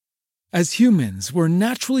As humans, we're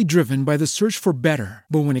naturally driven by the search for better.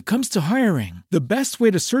 But when it comes to hiring, the best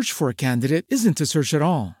way to search for a candidate isn't to search at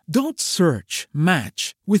all. Don't search,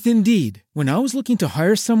 match with Indeed. When I was looking to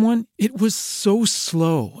hire someone, it was so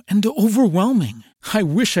slow and overwhelming. I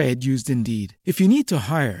wish I had used Indeed. If you need to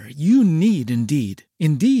hire, you need Indeed.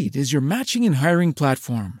 Indeed is your matching and hiring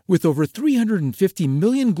platform with over 350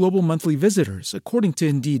 million global monthly visitors, according to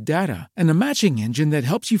Indeed data, and a matching engine that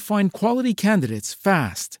helps you find quality candidates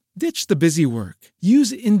fast. Ditch the busy work.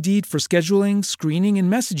 Use Indeed for scheduling, screening,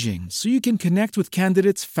 and messaging so you can connect with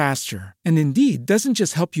candidates faster. And Indeed doesn't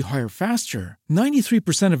just help you hire faster.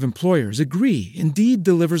 93% of employers agree Indeed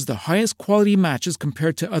delivers the highest quality matches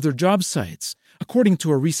compared to other job sites, according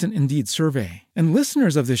to a recent Indeed survey. And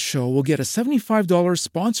listeners of this show will get a $75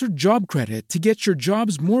 sponsored job credit to get your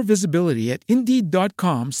jobs more visibility at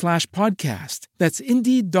Indeed.com/podcast. That's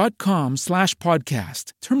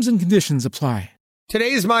Indeed.com/podcast. Terms and conditions apply.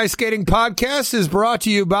 Today's My Skating Podcast is brought to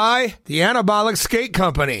you by the Anabolic Skate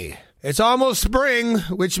Company. It's almost spring,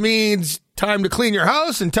 which means time to clean your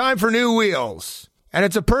house and time for new wheels. And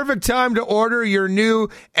it's a perfect time to order your new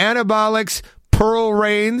Anabolics Pearl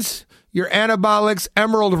Reigns, your Anabolics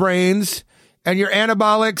Emerald Reigns, and your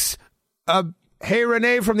Anabolics, hey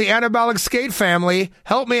Renee from the Anabolic Skate family,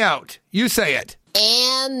 help me out. You say it.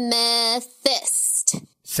 Amethyst.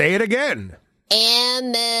 Say it again.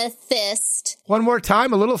 Amethyst. One more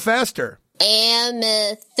time, a little faster.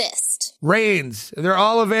 Amethyst. Reigns. They're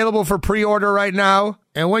all available for pre-order right now.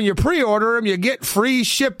 And when you pre-order them, you get free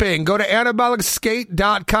shipping. Go to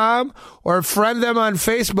anabolicskate.com or friend them on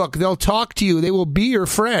Facebook. They'll talk to you. They will be your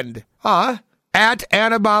friend. At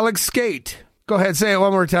Anabolic Skate. Go ahead, say it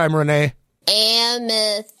one more time, Renee.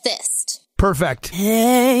 Amethyst. Perfect.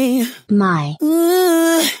 Hey, my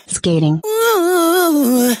skating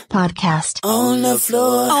podcast. On the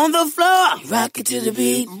floor, rock it to the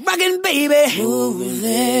beat, rockin' baby,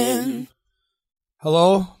 moving.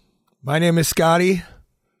 Hello, my name is Scotty,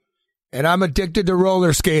 and I'm addicted to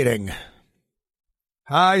roller skating.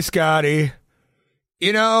 Hi, Scotty.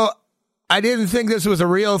 You know, I didn't think this was a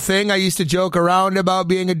real thing. I used to joke around about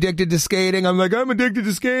being addicted to skating. I'm like, I'm addicted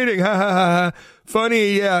to skating. Ha ha ha.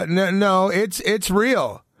 Funny. Yeah. No, it's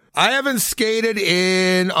real. I haven't skated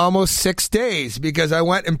in almost 6 days because I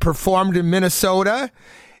went and performed in Minnesota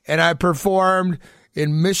and I performed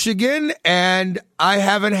in Michigan and I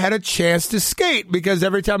haven't had a chance to skate because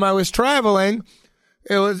every time I was traveling,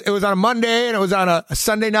 it was on a Monday and it was on a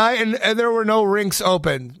Sunday night and there were no rinks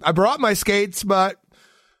open. I brought my skates, but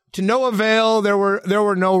to no avail, there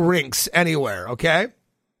were no rinks anywhere, okay?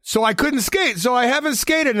 So I couldn't skate, so I haven't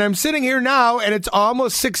skated, and I'm sitting here now, and it's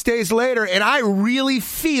almost 6 days later, and I really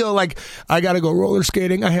feel like I gotta go roller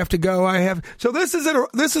skating, I have to go, so this is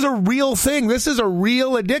a real thing, this is a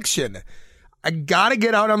real addiction. I gotta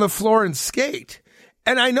get out on the floor and skate.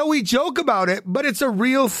 And I know we joke about it, but it's a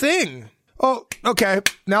real thing. Oh, okay.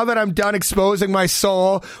 Now that I'm done exposing my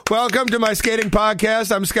soul, welcome to my skating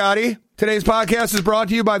podcast. I'm Scotty. Today's podcast is brought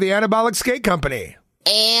to you by the Anabolic Skate Company.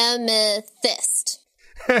 Amethyst.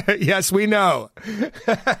 Yes, we know.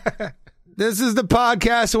 This is the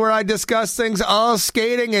podcast where I discuss things all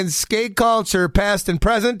skating and skate culture, past and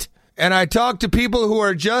present, and I talk to people who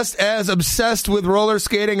are just as obsessed with roller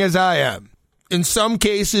skating as I am. In some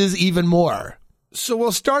cases, even more. So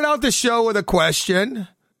we'll start out the show with a question.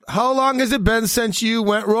 How long has it been since you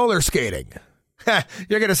went roller skating?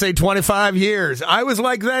 You're going to say 25 years. I was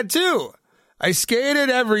like that too. I skated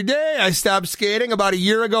every day. I stopped skating about a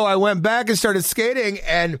year ago. I went back and started skating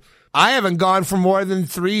and I haven't gone for more than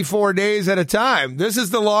 3-4 days at a time. This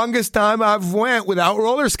is the longest time I've went without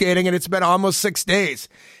roller skating and it's been almost 6 days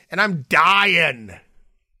and I'm dying.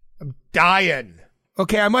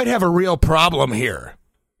 Okay, I might have a real problem here.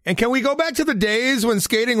 And can we go back to the days when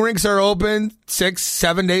skating rinks are open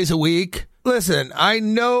 6-7 days a week? Listen, I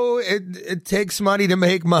know it takes money to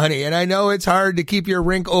make money, and I know it's hard to keep your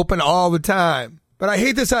rink open all the time. But I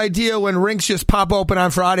hate this idea when rinks just pop open on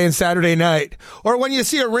Friday and Saturday night. Or when you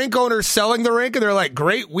see a rink owner selling the rink and they're like,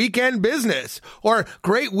 great weekend business. Or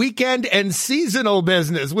great weekend and seasonal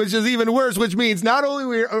business, which is even worse, which means not only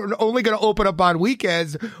we're only going to open up on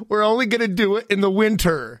weekends, we're only going to do it in the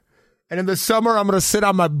winter. And in the summer, I'm going to sit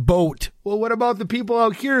on my boat. Well, what about the people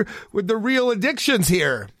out here with the real addictions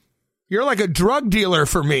here? You're like a drug dealer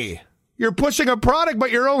for me. You're pushing a product,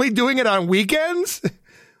 but you're only doing it on weekends?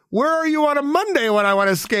 Where are you on a Monday when I want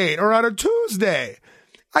to skate or on a Tuesday?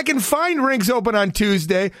 I can find rinks open on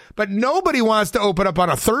Tuesday, but nobody wants to open up on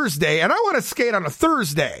a Thursday, and I want to skate on a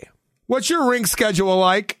Thursday. What's your rink schedule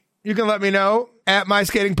like? You can let me know at My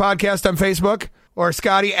Skating Podcast on Facebook or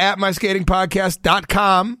Scotty at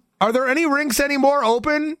myskatingpodcast.com. Are there any rinks anymore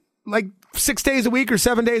open like 6 days a week or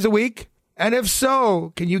 7 days a week? And if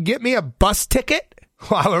so, can you get me a bus ticket?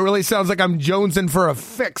 Wow, it really sounds like I'm jonesing for a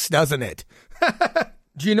fix, doesn't it?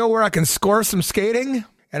 Do you know where I can score some skating?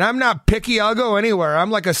 And I'm not picky, I'll go anywhere. I'm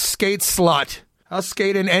like a skate slut. I'll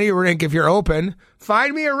skate in any rink if you're open.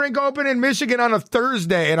 Find me a rink open in Michigan on a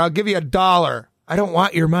Thursday and I'll give you $1. I don't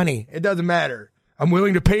want your money. It doesn't matter. I'm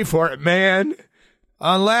willing to pay for it, man.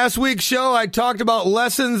 On last week's show, I talked about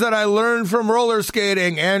lessons that I learned from roller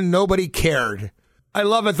skating and nobody cared. I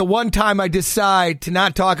love it. The one time I decide to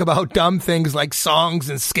not talk about dumb things like songs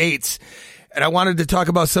and skates, and I wanted to talk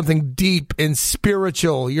about something deep and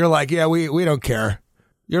spiritual, you're like, yeah, we don't care.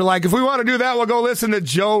 You're like, if we want to do that, we'll go listen to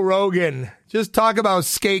Joe Rogan. Just talk about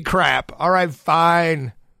skate crap. All right,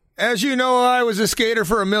 fine. As you know, I was a skater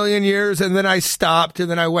for 1,000,000 years, and then I stopped, and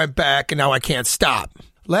then I went back, and now I can't stop.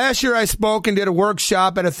 Last year, I spoke and did a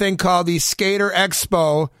workshop at a thing called the Skater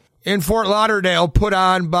Expo in Fort Lauderdale, put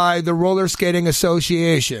on by the Roller Skating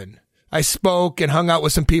Association. I spoke and hung out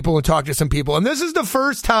with some people and talked to some people, and this is the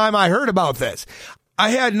first time I heard about this. I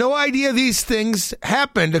had no idea these things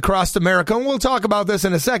happened across America, and we'll talk about this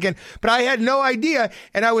in a second, but I had no idea,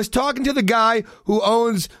 and I was talking to the guy who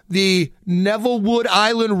owns the Nevillewood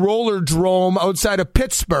Island Roller Drome outside of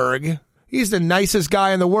Pittsburgh. He's the nicest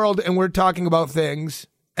guy in the world, and we're talking about things.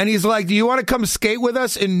 And he's like, do you want to come skate with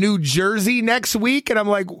us in New Jersey next week? And I'm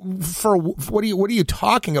like, for what are you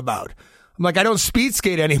talking about? I'm like, I don't speed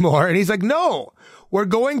skate anymore. And he's like, no, we're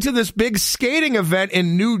going to this big skating event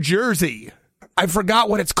in New Jersey. I forgot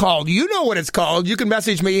what it's called. You know what it's called. You can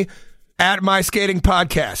message me at My Skating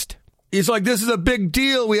Podcast. He's like, this is a big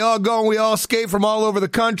deal. We all go and we all skate from all over the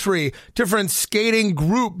country, different skating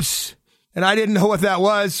groups. And I didn't know what that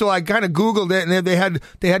was, so I kind of Googled it, and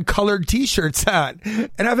they had colored T-shirts on.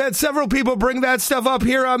 And I've had several people bring that stuff up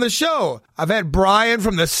here on the show. I've had Brian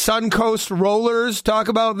from the Suncoast Rollers talk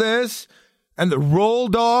about this, and the Roll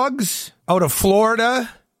Dogs out of Florida.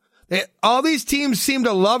 All these teams seem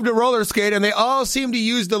to love to roller skate, and they all seem to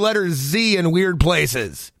use the letter Z in weird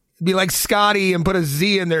places. It'd be like Scotty and put a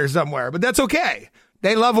Z in there somewhere, but that's okay.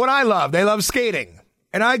 They love what I love. They love skating.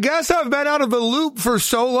 And I guess I've been out of the loop for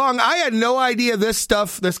so long, I had no idea this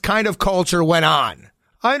kind of culture went on.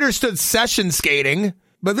 I understood session skating,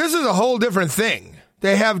 but this is a whole different thing.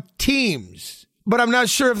 They have teams, but I'm not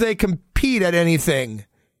sure if they compete at anything,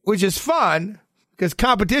 which is fun because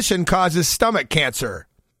competition causes stomach cancer.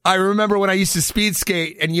 I remember when I used to speed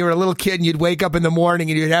skate and you were a little kid and you'd wake up in the morning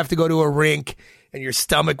and you'd have to go to a rink. And your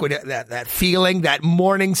stomach would, that feeling, that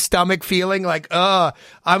morning stomach feeling like, I'm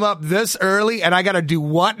up this early and I got to do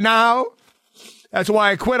what now? That's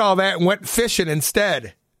why I quit all that and went fishing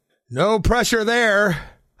instead. No pressure there.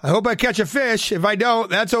 I hope I catch a fish. If I don't,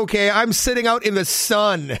 that's okay. I'm sitting out in the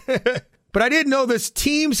sun. But I didn't know this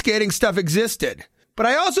team skating stuff existed. But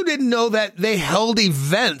I also didn't know that they held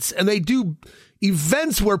events, and they do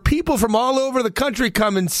events where people from all over the country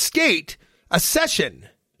come and skate a session.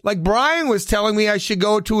 Like Brian was telling me I should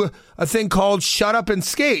go to a thing called Shut Up and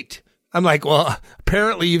Skate. I'm like, well,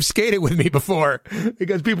 apparently you've skated with me before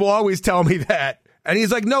because people always tell me that. And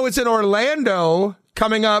he's like, no, it's in Orlando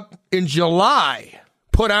coming up in July,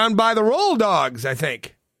 put on by the Roll Dogs, I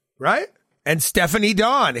think. Right? And Stephanie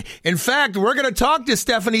Dawn. In fact, we're going to talk to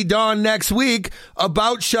Stephanie Dawn next week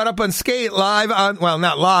about Shut Up and Skate live on, well,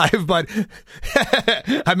 not live, but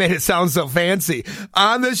I made it sound so fancy.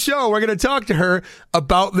 On the show, we're going to talk to her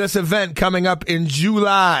about this event coming up in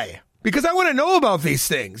July. Because I want to know about these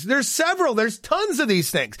things. There's tons of these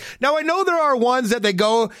things. Now, I know there are ones that they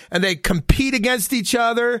go and they compete against each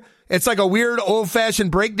other. It's like a weird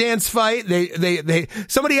old-fashioned breakdance fight.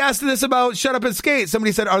 Somebody asked this about Shut Up and Skate.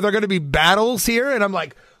 Somebody said, are there going to be battles here? And I'm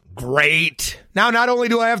like, great. Now, not only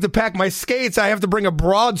do I have to pack my skates, I have to bring a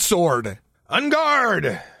broadsword. On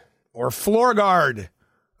guard. Or floor guard.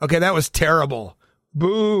 Okay, that was terrible.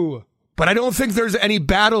 Boo. But I don't think there's any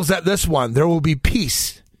battles at this one. There will be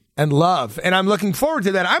peace and love. And I'm looking forward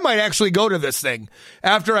to that. I might actually go to this thing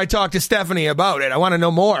after I talk to Stephanie about it. I want to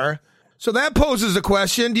know more. So that poses a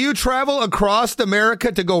question. Do you travel across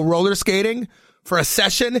America to go roller skating for a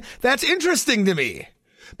session? That's interesting to me.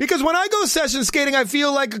 Because when I go session skating, I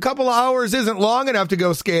feel like a couple of hours isn't long enough to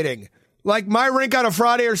go skating. Like my rink on a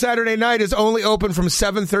Friday or Saturday night is only open from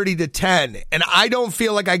 7:30 to 10. And I don't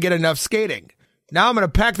feel like I get enough skating. Now I'm going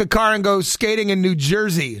to pack the car and go skating in New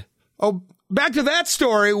Jersey. Oh, back to that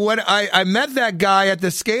story. When I met that guy at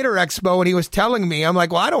the Skater Expo and he was telling me, I'm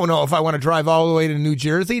like, well, I don't know if I want to drive all the way to New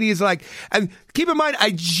Jersey. And he's like, and keep in mind,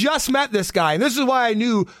 I just met this guy. And this is why I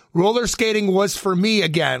knew roller skating was for me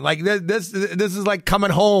again. Like this is like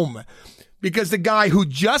coming home. Because the guy who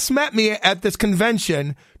just met me at this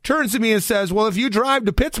convention turns to me and says, well, if you drive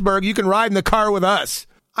to Pittsburgh, you can ride in the car with us.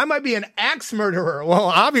 I might be an axe murderer. Well,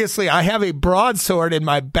 obviously, I have a broadsword in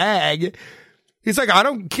my bag. He's like, I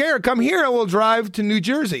don't care. Come here and we'll drive to New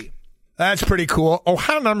Jersey. That's pretty cool.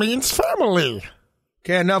 Ohana means family.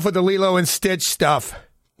 Okay, enough with the Lilo and Stitch stuff.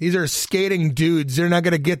 These are skating dudes. They're not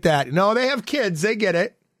going to get that. No, they have kids. They get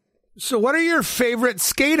it. So what are your favorite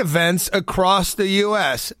skate events across the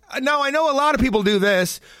U.S.? Now, I know a lot of people do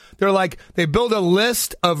this. They're like, they build a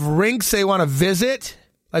list of rinks they want to visit.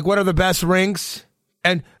 Like, what are the best rinks?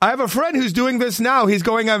 And I have a friend who's doing this now. He's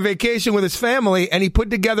going on vacation with his family, and he put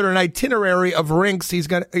together an itinerary of rinks he's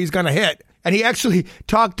gonna hit. And he actually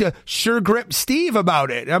talked to Sure Grip Steve about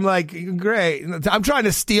it. I'm like, great. I'm trying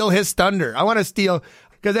to steal his thunder. I want to steal,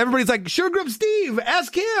 because everybody's like, Sure Grip Steve,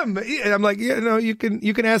 ask him. And I'm like, you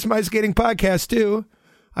can ask my skating podcast too.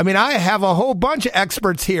 I mean, I have a whole bunch of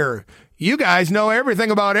experts here. You guys know everything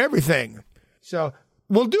about everything. So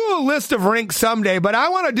we'll do a list of rinks someday, but I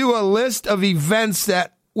want to do a list of events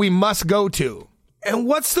that we must go to. And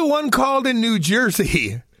what's the one called in New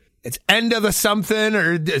Jersey? It's end of the something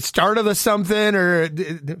or start of the something, or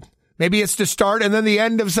maybe it's the start and then the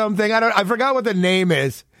end of something. I forgot what the name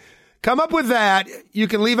is. Come up with that. You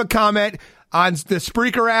can leave a comment on the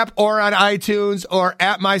Spreaker app or on iTunes or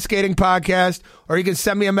at My Skating Podcast, or you can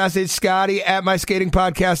send me a message, Scotty at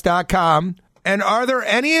myskatingpodcast.com. And are there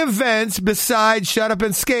any events besides Shut Up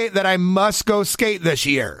and Skate that I must go skate this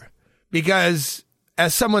year? Because,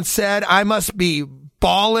 as someone said, I must be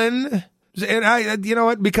ballin'. And you know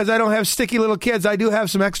what? Because I don't have sticky little kids, I do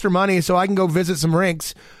have some extra money, so I can go visit some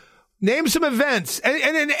rinks. Name some events. And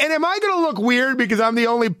am I going to look weird because I'm the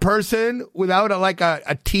only person without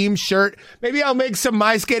a team shirt? Maybe I'll make some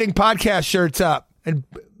My Skating Podcast shirts up and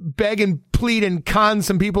beg and plead and con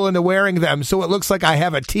some people into wearing them so it looks like I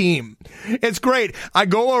have a team. It's great. I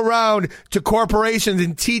go around to corporations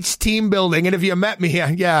and teach team building. And if you met me,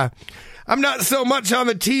 yeah, I'm not so much on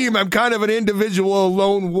the team. I'm kind of an individual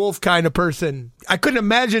lone wolf kind of person. I couldn't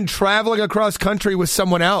imagine traveling across country with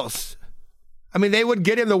someone else. I mean, they would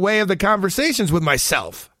get in the way of the conversations with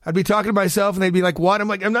myself. I'd be talking to myself and they'd be like, what? I'm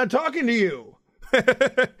like, I'm not talking to you.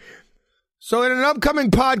 So in an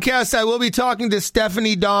upcoming podcast, I will be talking to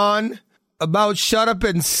Stephanie Dawn about Shut Up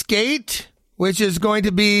and Skate, which is going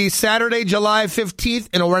to be Saturday, July 15th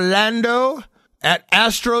in Orlando at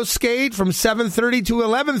Astro Skate from 7:30 to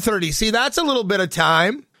 11:30. See, that's a little bit of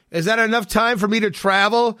time. Is that enough time for me to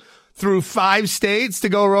travel through 5 states to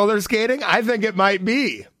go roller skating? I think it might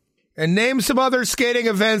be. And name some other skating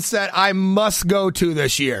events that I must go to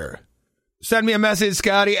this year. Send me a message,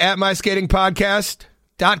 Scotty at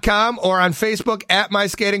myskatingpodcast.com or on Facebook at My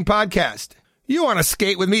Skating Podcast. You want to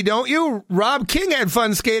skate with me, don't you? Rob King had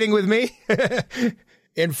fun skating with me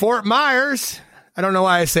in Fort Myers. I don't know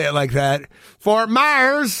why I say it like that. Fort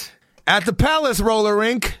Myers at the Palace roller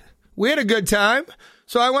rink. We had a good time.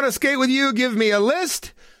 So I want to skate with you. Give me a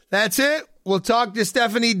list. That's it. We'll talk to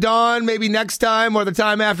Stephanie Dawn maybe next time or the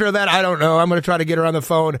time after that. I don't know. I'm going to try to get her on the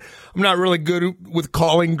phone. I'm not really good with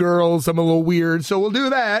calling girls. I'm a little weird. So we'll do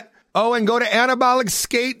that. Oh, and go to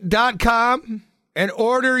anabolicskate.com and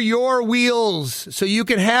order your wheels so you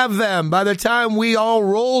can have them. By the time we all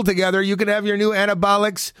roll together, you can have your new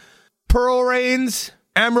Anabolics Pearl Reigns,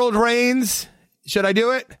 Emerald Reigns. Should I do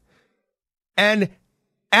it? And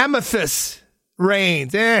Amethyst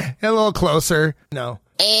Reigns. A little closer. No.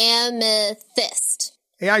 Amethyst.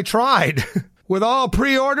 Hey, I tried. With all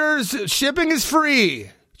pre-orders, shipping is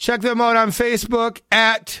free. Check them out on Facebook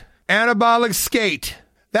at Anabolic Skate.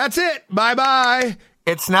 That's it. Bye-bye.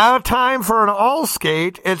 It's now time for an all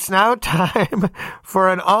skate. It's now time for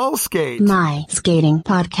an all skate. My Skating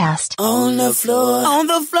Podcast. On the floor,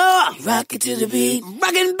 rock it to the beat,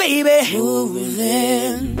 rockin' baby,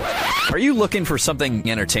 moving. Are you looking for something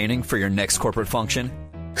entertaining for your next corporate function?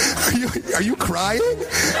 Are you crying?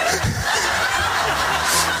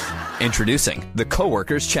 Introducing the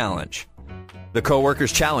Coworkers Challenge. The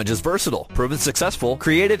Coworkers Challenge is versatile, proven successful,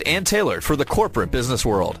 created and tailored for the corporate business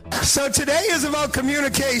world. So today is about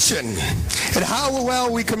communication and how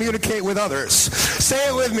well we communicate with others. Say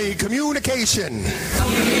it with me, communication.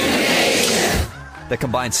 That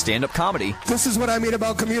combines stand-up comedy. This is what I mean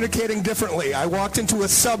about communicating differently. I walked into a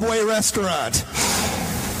Subway restaurant.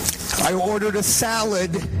 I ordered a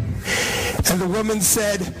salad, and the woman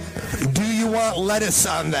said, "Do you want lettuce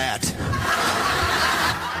on that?"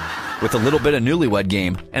 With a little bit of newlywed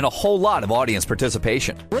game and a whole lot of audience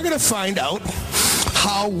participation. We're going to find out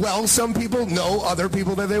how well some people know other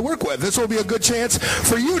people that they work with. This will be a good chance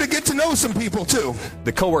for you to get to know some people, too.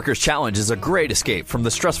 The Coworkers Challenge is a great escape from the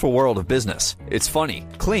stressful world of business. It's funny,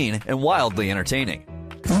 clean, and wildly entertaining.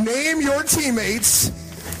 Name your teammates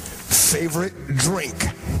favorite drink?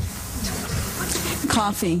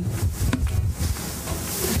 Coffee.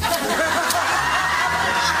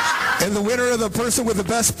 And the winner of the person with the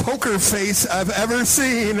best poker face I've ever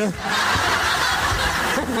seen.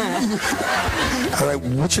 All right,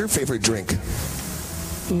 what's your favorite drink?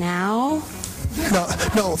 Now?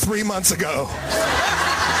 No, 3 months ago.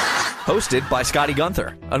 Hosted by Scotty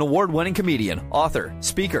Gunther, an award-winning comedian, author,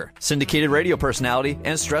 speaker, syndicated radio personality,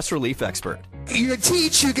 and stress relief expert. You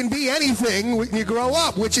teach you can be anything when you grow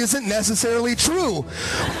up, which isn't necessarily true.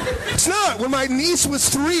 It's not. When my niece was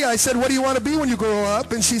 3, I said, what do you want to be when you grow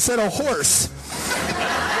up? And she said, a horse.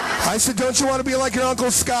 I said, don't you want to be like your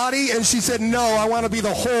Uncle Scotty? And she said, no, I want to be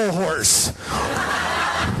the whole horse.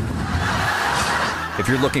 If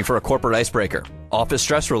you're looking for a corporate icebreaker, office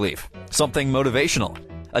stress relief, something motivational,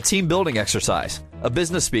 a team building exercise, a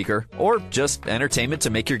business speaker, or just entertainment to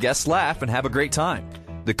make your guests laugh and have a great time,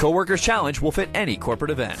 the Coworkers Challenge will fit any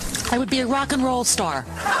corporate event. I would be a rock and roll star.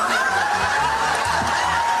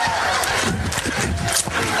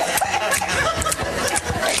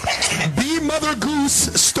 Be Mother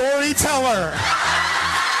Goose storyteller.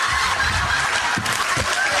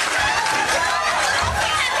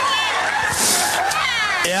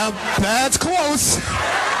 Yep, that's close.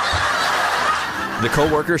 The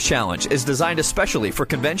Coworkers Challenge is designed especially for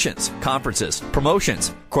conventions, conferences,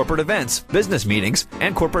 promotions, corporate events, business meetings,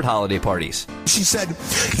 and corporate holiday parties. She said,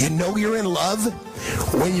 you know you're in love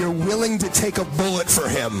when you're willing to take a bullet for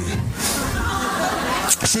him.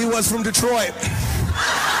 She was from Detroit.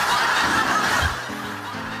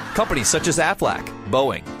 Companies such as Aflac,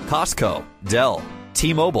 Boeing, Costco, Dell,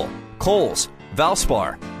 T-Mobile, Kohl's,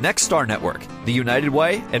 Valspar, Nexstar Network, the United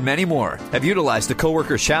Way, and many more have utilized the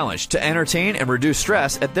Coworkers Challenge to entertain and reduce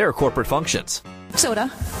stress at their corporate functions. Soda.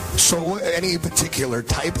 So any particular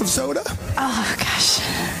type of soda? Oh, gosh.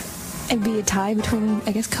 It'd be a tie between,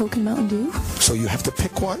 I guess, Coke and Mountain Dew. So you have to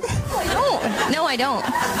pick one? No, I don't.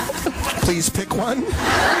 Please pick one.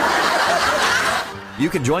 You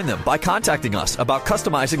can join them by contacting us about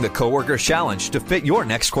customizing the Coworkers Challenge to fit your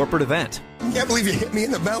next corporate event. I can't believe you hit me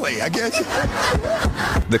in the belly. I guess.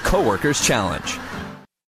 The Coworkers Challenge.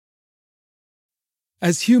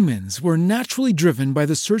 As humans, we're naturally driven by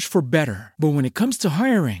the search for better. But when it comes to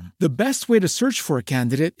hiring, the best way to search for a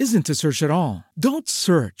candidate isn't to search at all. Don't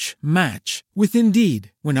search, match with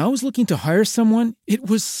Indeed. When I was looking to hire someone, it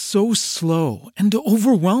was so slow and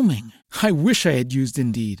overwhelming. I wish I had used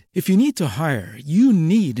Indeed. If you need to hire, you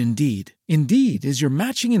need Indeed. Indeed is your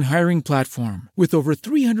matching and hiring platform with over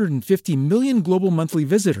 350 million global monthly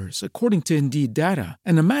visitors, according to Indeed data,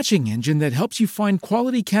 and a matching engine that helps you find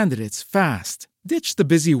quality candidates fast. Ditch the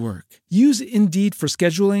busy work. Use Indeed for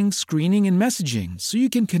scheduling, screening, and messaging so you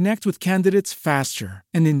can connect with candidates faster.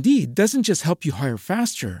 And Indeed doesn't just help you hire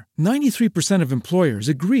faster. 93% of employers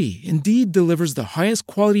agree Indeed delivers the highest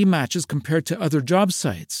quality matches compared to other job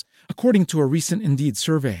sites, according to a recent Indeed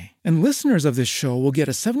survey. And listeners of this show will get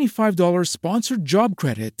a $75 sponsored job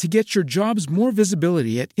credit to get your jobs more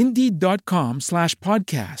visibility at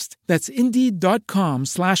Indeed.com/podcast. That's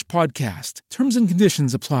Indeed.com/podcast. Terms and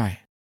conditions apply.